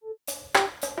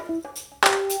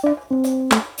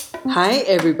Hi,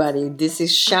 everybody. This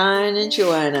is Shine and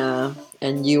Joanna,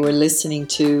 and you are listening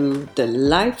to the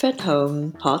Life at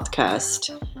Home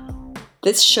podcast.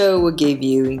 This show will give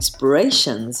you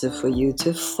inspirations for you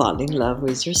to fall in love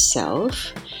with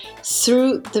yourself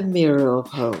through the mirror of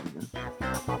home.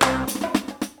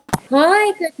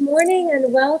 Hi, good morning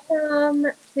and welcome.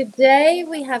 Today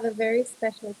we have a very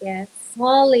special guest,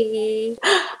 Hollie.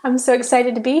 I'm so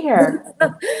excited to be here.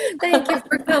 Thank you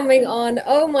for coming on.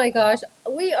 Oh my gosh,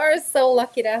 we are so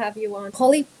lucky to have you on.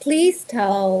 Hollie, please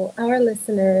tell our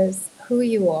listeners who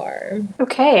you are.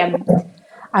 Okay,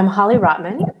 I'm Hollie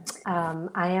Rottman.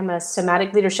 I am a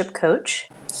somatic leadership coach,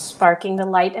 sparking the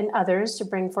light in others to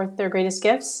bring forth their greatest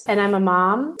gifts. And I'm a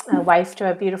mom, a wife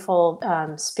to a beautiful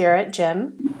spirit,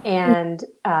 Jim, and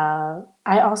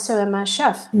I also am a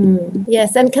chef.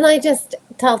 Yes, and can I just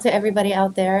tell to everybody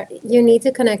out there, you need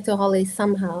to connect to Hollie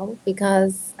somehow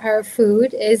because her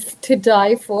food is to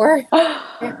die for.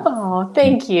 Oh,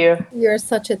 thank you. You're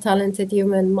such a talented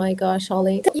human. My gosh,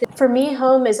 Hollie. For me,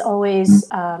 home is always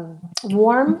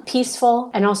warm, peaceful,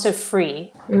 and also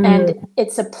free. And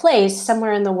it's a place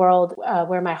somewhere in the world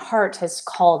where my heart has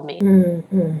called me.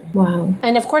 Wow.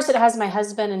 And of course, it has my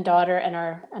husband and daughter and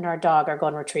our dog, our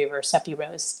golden retriever, Seppi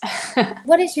Rose.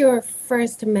 What is your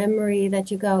first memory that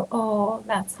you go, oh,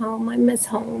 that's home, I miss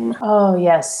home? Oh,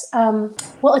 yes.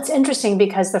 Well, it's interesting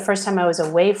because the first time I was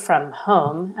away from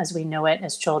home, as we know it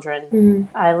as children,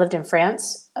 I lived in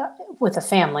France with a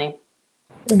family,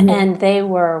 and they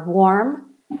were warm,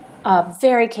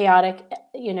 very chaotic,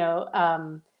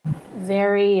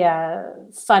 very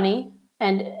funny.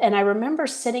 And I remember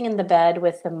sitting in the bed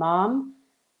with the mom,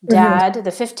 dad,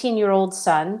 the 15-year-old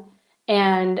son,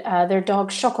 and their dog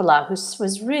Chocolat, who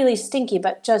was really stinky,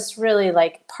 but just really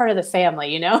like part of the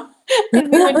family, and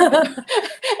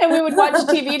we would watch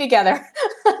TV together.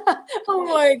 Oh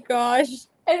my gosh.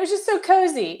 And it was just so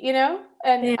cozy,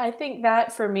 And I think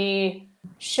that for me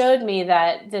showed me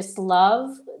that this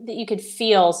love that you could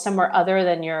feel somewhere other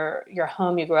than your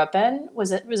home you grew up in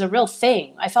was a real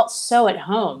thing. I felt so at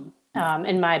home.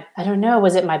 In my, I don't know,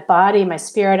 was it my body, my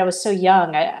spirit? I was so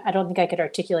young. I don't think I could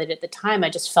articulate it at the time. I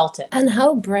just felt it. And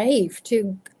how brave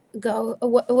to go.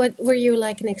 What were you,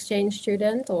 like an exchange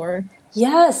student or?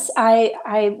 Yes.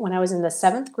 I when I was in the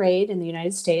 7th grade in the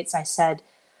United States, I said,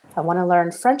 I want to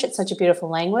learn French. It's such a beautiful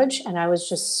language. And I was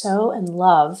just so in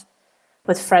love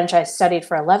with French. I studied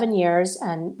for 11 years,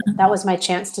 and that was my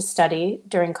chance to study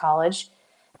during college.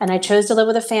 And I chose to live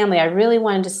with a family. I really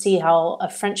wanted to see how a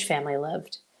French family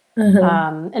lived.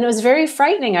 And it was very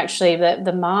frightening, actually.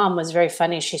 The mom was very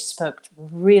funny. She spoke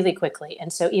really quickly.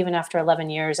 And so even after 11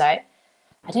 years, I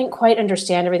didn't quite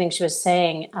understand everything she was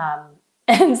saying.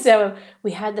 And so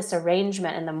we had this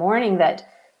arrangement in the morning that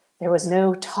there was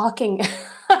no talking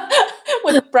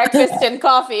with breakfast and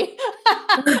coffee.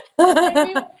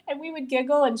 and we would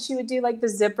giggle, and she would do like the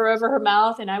zipper over her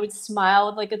mouth, and I would smile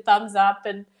with like a thumbs up.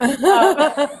 And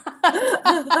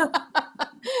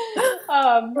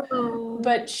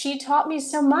but she taught me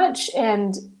so much,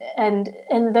 and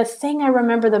the thing I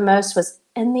remember the most was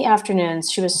in the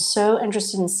afternoons, she was so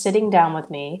interested in sitting down with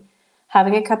me,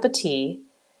 having a cup of tea,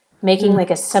 making like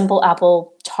a simple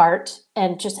apple tart,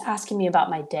 and just asking me about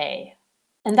my day.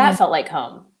 And that felt like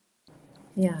home.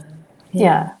 Yeah.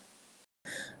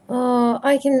 Oh,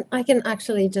 I can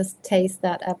actually just taste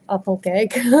that apple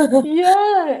cake.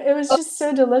 Yeah, it was just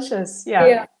so delicious.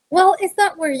 Yeah. Well, is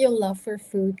that where your love for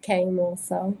food came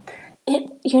also?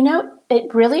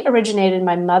 It really originated.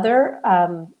 My mother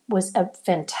was a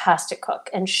fantastic cook,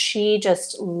 and she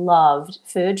just loved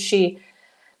food. She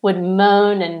would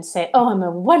moan and say, "Oh, I'm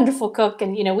a wonderful cook,"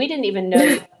 and we didn't know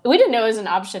it was an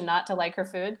option not to like her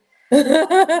food.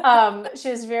 She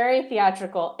was very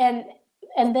theatrical, and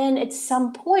then at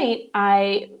some point,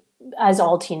 as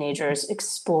all teenagers,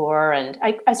 explore, and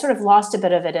I sort of lost a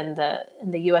bit of it in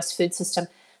the U.S. food system.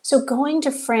 So going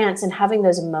to France and having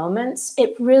those moments,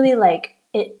 it really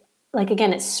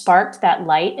it sparked that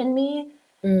light in me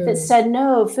that said,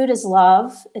 no, food is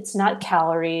love. It's not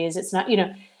calories. It's not,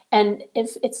 and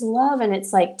if it's love and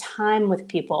it's like time with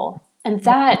people. And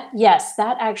that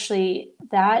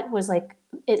was like,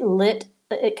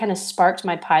 it kind of sparked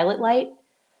my pilot light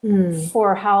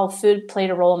for how food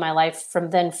played a role in my life from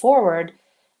then forward,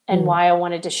 and why I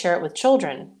wanted to share it with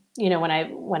children, when I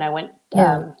went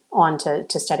on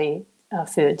to study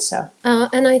food. So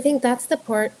and I think that's the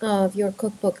part of your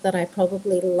cookbook that I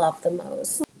probably love the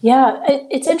most. Yeah,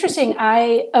 it's interesting.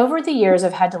 Over the years,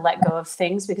 I've had to let go of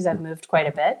things because I've moved quite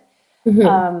a bit.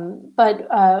 But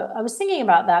I was thinking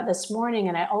about that this morning,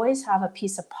 and I always have a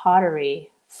piece of pottery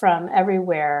from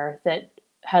everywhere that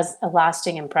has a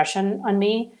lasting impression on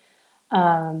me.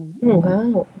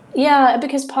 Wow. Yeah,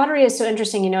 because pottery is so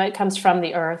interesting. It comes from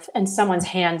the earth and someone's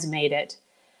hands made it.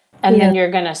 And Yeah. then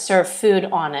you're going to serve food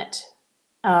on it.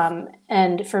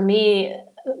 And for me,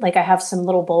 like I have some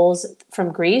little bowls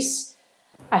from Greece.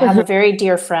 I have a very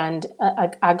dear friend,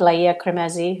 Aglaia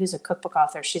Kremezi, who's a cookbook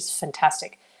author. She's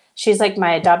fantastic. She's like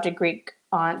my adopted Greek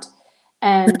aunt.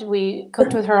 And we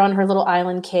cooked with her on her little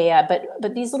island, Kea.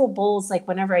 But these little bowls, like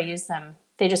whenever I use them,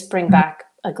 they just bring back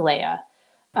Aglaia.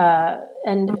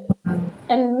 And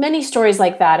many stories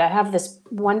like that. I have this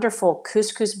wonderful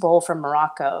couscous bowl from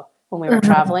Morocco when we were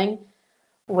traveling,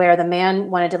 where the man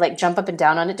wanted to like jump up and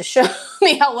down on it to show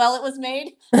me how well it was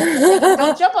made.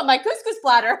 Don't jump on my couscous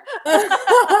platter.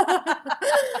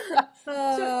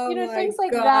 Oh my things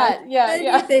like gosh. that. Yeah,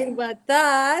 Anything but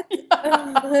that.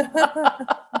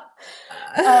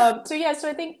 So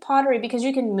I think pottery, because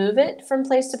you can move it from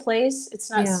place to place, it's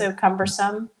not so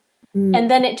cumbersome.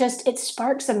 And then it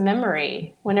sparks a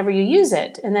memory whenever you use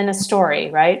it, and then a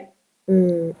story, right?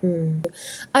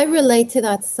 I relate to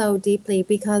that so deeply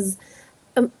because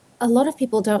a lot of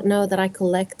people don't know that I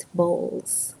collect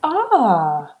bowls.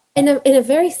 In a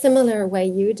very similar way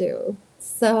you do.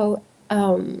 So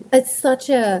it's such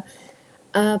a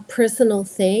personal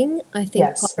thing, I think,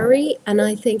 Yes. pottery, and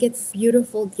I think it's a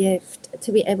beautiful gift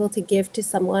to be able to give to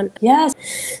someone. Yes.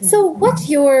 So what's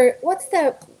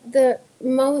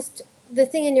the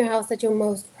thing in your house that you're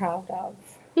most proud of?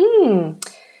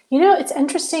 It's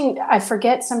interesting. I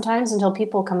forget sometimes until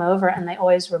people come over and they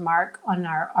always remark on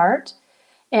our art.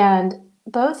 And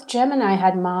both Jim and I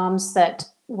had moms that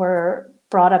were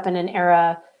brought up in an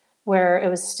era where it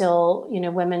was still,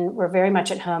 women were very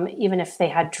much at home, even if they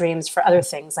had dreams for other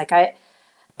things. Like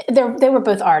they were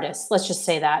both artists. Let's just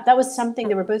say that was something.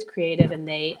 They were both creative, and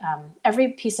they every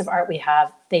piece of art we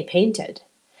have, they painted.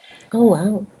 Oh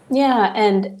wow! Yeah,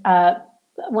 and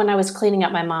when I was cleaning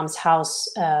up my mom's house,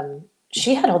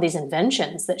 she had all these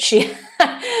inventions that she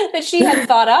had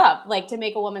thought up, like to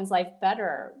make a woman's life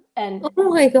better. And oh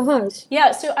my gosh!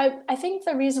 Yeah, so I think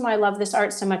the reason why I love this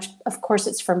art so much, of course,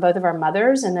 it's from both of our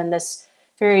mothers, and then this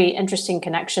very interesting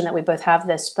connection that we both have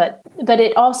this, but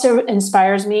it also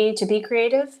inspires me to be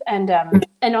creative, and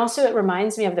also it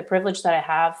reminds me of the privilege that I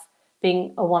have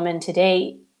being a woman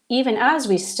today, even as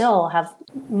we still have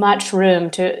much room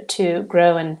to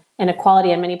grow in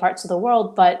inequality in many parts of the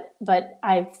world. But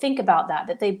I think about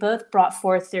that they both brought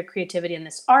forth their creativity in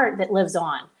this art that lives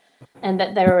on, and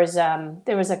that there was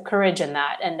a courage in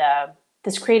that, and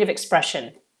this creative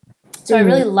expression. So I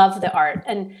really love the art,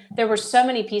 and there were so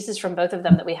many pieces from both of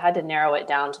them that we had to narrow it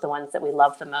down to the ones that we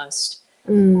love the most,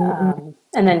 and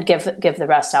then give the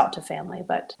rest out to family.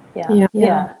 But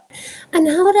yeah. And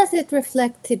how does it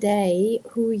reflect today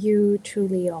who you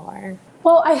truly are?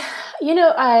 Well,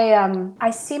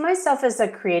 I see myself as a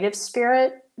creative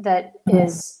spirit that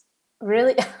is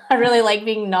really, I really like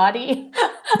being naughty.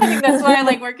 I think that's why I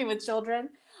like working with children.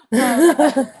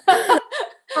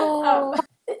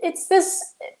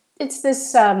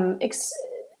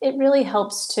 It really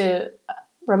helps to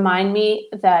remind me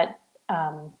that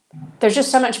there's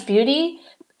just so much beauty,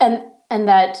 and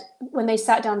that when they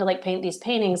sat down to like paint these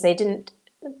paintings, it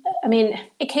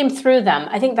came through them.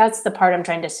 I think that's the part I'm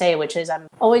trying to say, which is I'm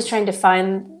always trying to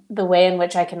find the way in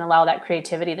which I can allow that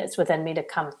creativity that's within me to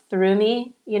come through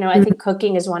me. I think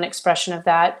cooking is one expression of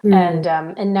that,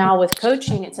 and now with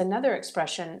coaching, it's another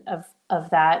expression of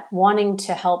that, wanting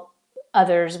to help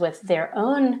others with their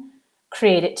own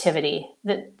creativity.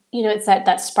 That it's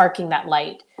that sparking that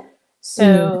light.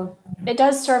 So it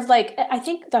does serve, like, I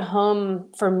think the home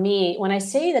for me, when I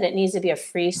say that it needs to be a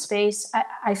free space,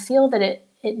 I feel that it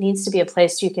needs to be a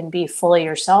place you can be fully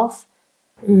yourself.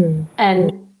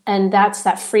 And that's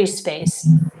that free space.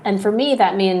 And for me,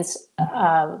 that means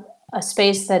a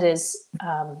space that is,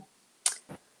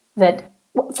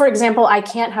 for example, I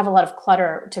can't have a lot of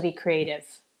clutter to be creative.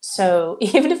 So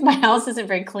even if my house isn't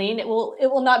very clean, it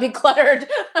will not be cluttered.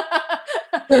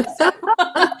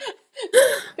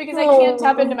 Because I can't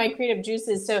tap into my creative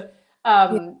juices. So,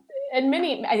 and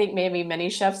I think maybe many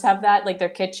chefs have that, like their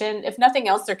kitchen, if nothing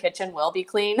else, their kitchen will be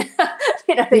clean.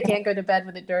 They can't go to bed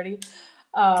with it dirty.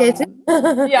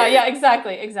 Yeah,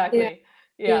 exactly.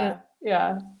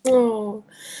 Yeah. Oh,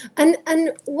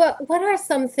 and what are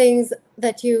some things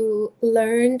that you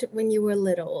learned when you were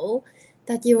little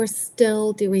that you are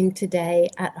still doing today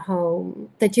at home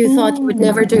that you thought you would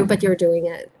never do, but you're doing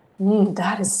it?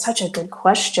 That is such a good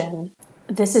question.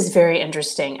 This is very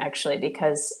interesting, actually,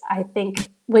 because I think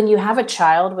when you have a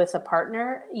child with a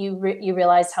partner, you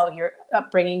realize how your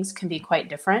upbringings can be quite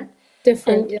different.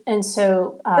 And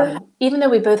so even though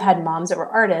we both had moms that were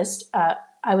artists,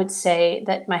 I would say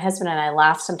that my husband and I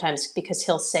laugh sometimes because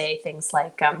he'll say things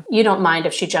like, you don't mind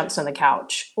if she jumps on the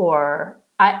couch, or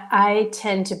I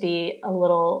tend to be a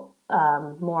little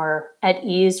more at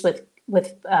ease with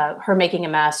her making a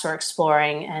mess or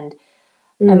exploring, and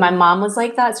my mom was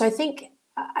like that. So I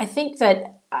think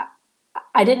that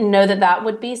I didn't know that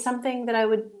would be something that I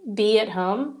would be at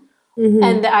home.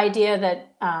 And the idea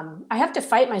that I have to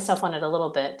fight myself on it a little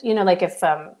bit, like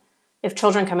if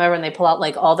children come over and they pull out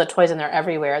like all the toys and they're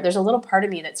everywhere, there's a little part of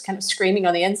me that's kind of screaming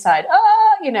on the inside,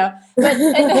 but at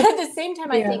the same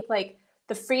time, I think like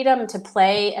the freedom to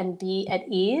play and be at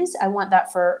ease, I want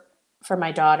that for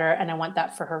my daughter, and I want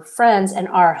that for her friends and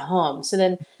our home. So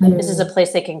then this is a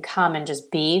place they can come and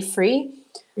just be free.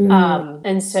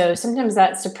 And so sometimes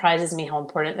that surprises me how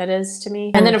important that is to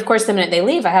me. And then of course, the minute they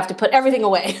leave, I have to put everything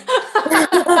away.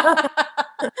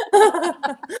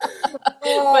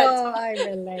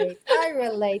 I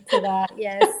relate to that.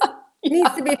 Yes.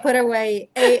 Needs to be put away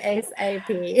ASAP.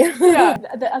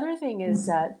 The other thing is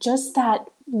just that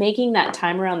making that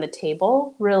time around the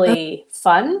table really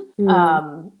fun.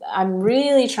 I'm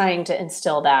really trying to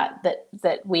instill that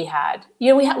we had.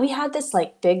 We had this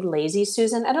like big lazy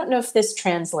Susan. I don't know if this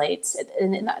translates.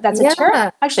 And that's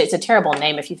actually it's a terrible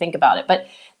name if you think about it. But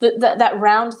that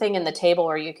round thing in the table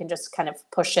where you can just kind of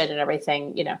push it and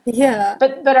everything, Yeah.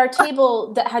 But our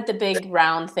table that had the big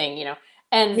round thing,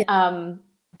 and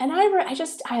and I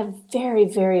have very,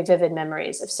 very vivid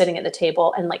memories of sitting at the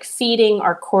table and like feeding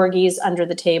our corgis under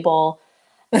the table.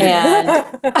 And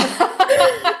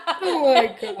oh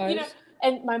my gosh.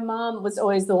 And my mom was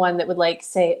always the one that would like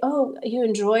say, "Oh, you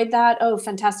enjoyed that? Oh,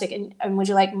 fantastic. And would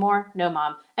you like more?" "No,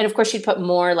 Mom." And of course she'd put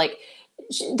more like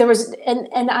there was,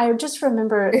 and I just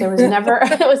remember there was never,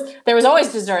 there was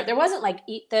always dessert. There wasn't like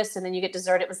eat this and then you get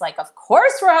dessert. It was like, of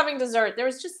course we're having dessert. There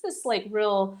was just this like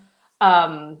real,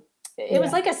 it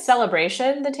was like a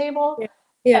celebration, the table.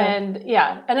 And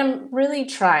I'm really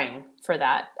trying for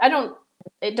that.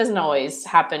 It doesn't always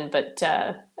happen, but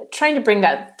trying to bring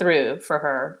that through for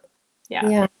her.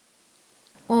 Yeah.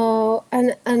 Oh,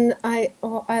 and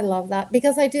I love that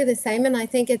because I do the same, and I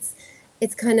think it's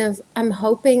kind of,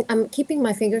 I'm keeping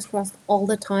my fingers crossed all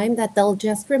the time that they'll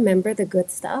just remember the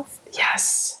good stuff.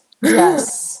 Yes.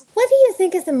 Yes. What do you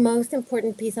think is the most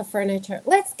important piece of furniture?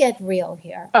 Let's get real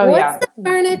here. What's the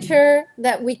furniture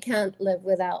that we can't live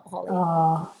without, Hollie?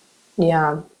 Oh,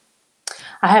 yeah.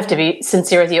 I have to be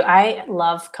sincere with you. I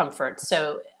love comfort.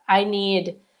 So I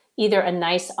need either a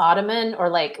nice ottoman or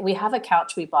like we have a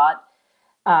couch we bought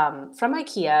from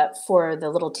IKEA for the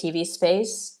little TV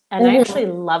space. And I actually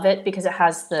love it because it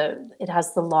has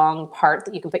the long part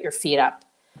that you can put your feet up.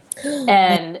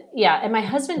 And and my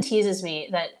husband teases me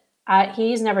that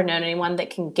he's never known anyone that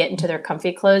can get into their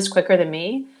comfy clothes quicker than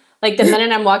me. Like the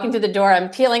minute I'm walking through the door, I'm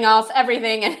peeling off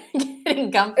everything and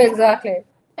getting comfy. Exactly.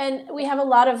 And we have a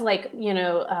lot of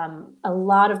a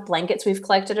lot of blankets we've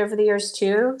collected over the years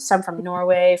too. Some from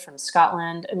Norway, from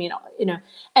Scotland. I mean,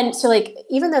 and so like,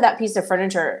 even though that piece of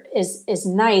furniture is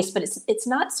nice, but it's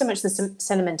not so much the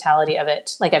sentimentality of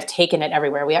it. Like I've taken it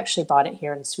everywhere. We actually bought it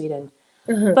here in Sweden,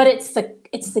 but it's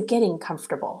the getting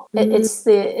comfortable. It's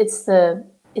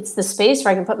the space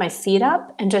where I can put my feet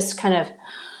up and just kind of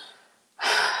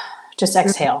just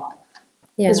exhale.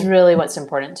 Is really what's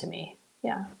important to me.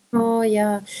 Yeah. Oh,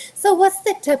 yeah. So what's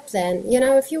the tip then?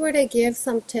 If you were to give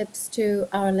some tips to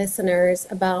our listeners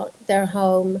about their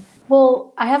home.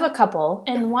 Well, I have a couple.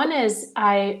 And one is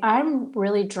I'm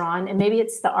really drawn, and maybe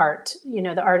it's the art,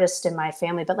 the artist in my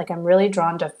family, but like I'm really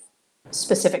drawn to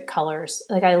specific colors.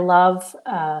 Like I love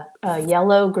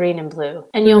yellow, green, and blue.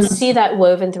 And you'll see that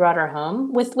woven throughout our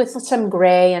home with some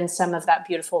gray and some of that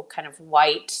beautiful kind of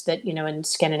white that, in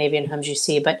Scandinavian homes you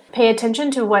see. But pay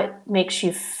attention to what makes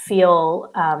you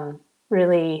feel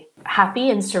really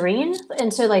happy and serene.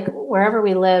 And so like wherever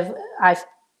we live, I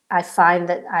find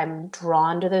that I'm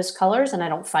drawn to those colors and I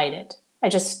don't fight it. I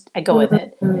go with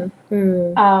it. And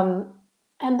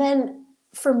then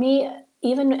for me,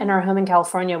 even in our home in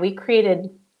California, we created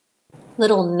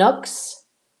little nooks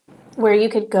where you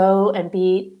could go and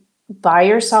be by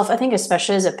yourself. I think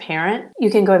especially as a parent,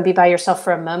 you can go and be by yourself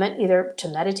for a moment, either to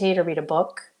meditate or read a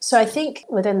book. So I think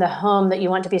within the home that you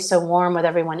want to be so warm with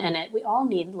everyone in it, we all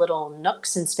need little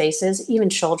nooks and spaces, even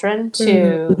children,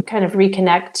 to kind of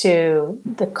reconnect to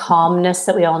the calmness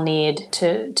that we all need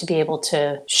to be able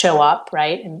to show up,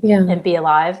 right? And be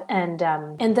alive. And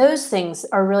those things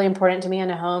are really important to me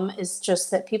in a home, is just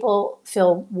that people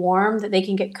feel warm, that they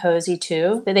can get cozy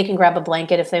too, that they can grab a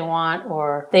blanket if they want,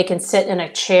 or they can sit in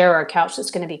a chair or a couch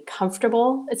that's going to be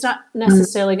comfortable. It's not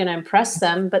necessarily going to impress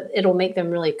them, but it'll make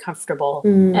them really comfortable.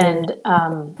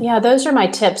 And yeah, those are my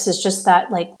tips, is just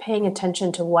that, like, paying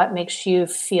attention to what makes you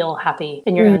feel happy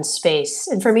in your own space.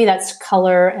 And for me, that's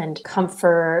color and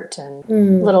comfort and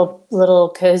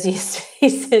little cozy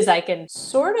spaces I can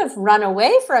sort of run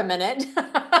away for a minute.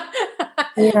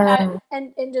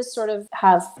 And just sort of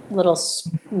have little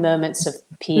moments of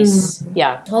peace.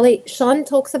 Yeah. Holly, Sean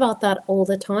talks about that all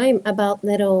the time, about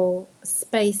little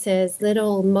spaces,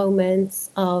 little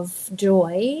moments of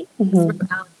joy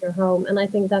throughout your home. And I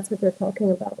think that's what you're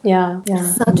talking about. Yeah.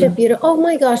 Such a beautiful, oh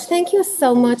my gosh, thank you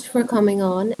so much for coming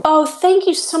on. Oh, thank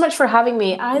you so much for having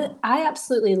me. I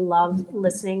absolutely love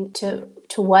listening to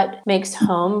what makes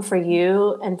home for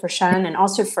you and for Sean, and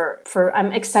also for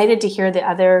I'm excited to hear the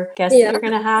other guests that you're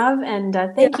going to have. And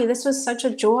thank you. This was such a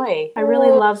joy. I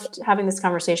really loved having this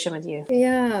conversation with you.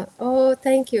 Yeah. Oh,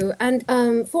 thank you. And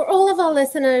for all of our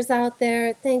listeners out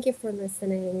there, thank you for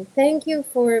listening. Thank you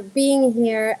for being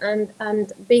here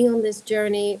and being on this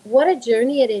journey. What a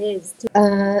journey it is.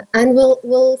 And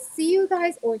we'll see you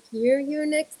guys or hear you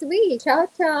next week. Ciao,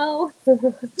 ciao.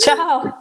 Ciao.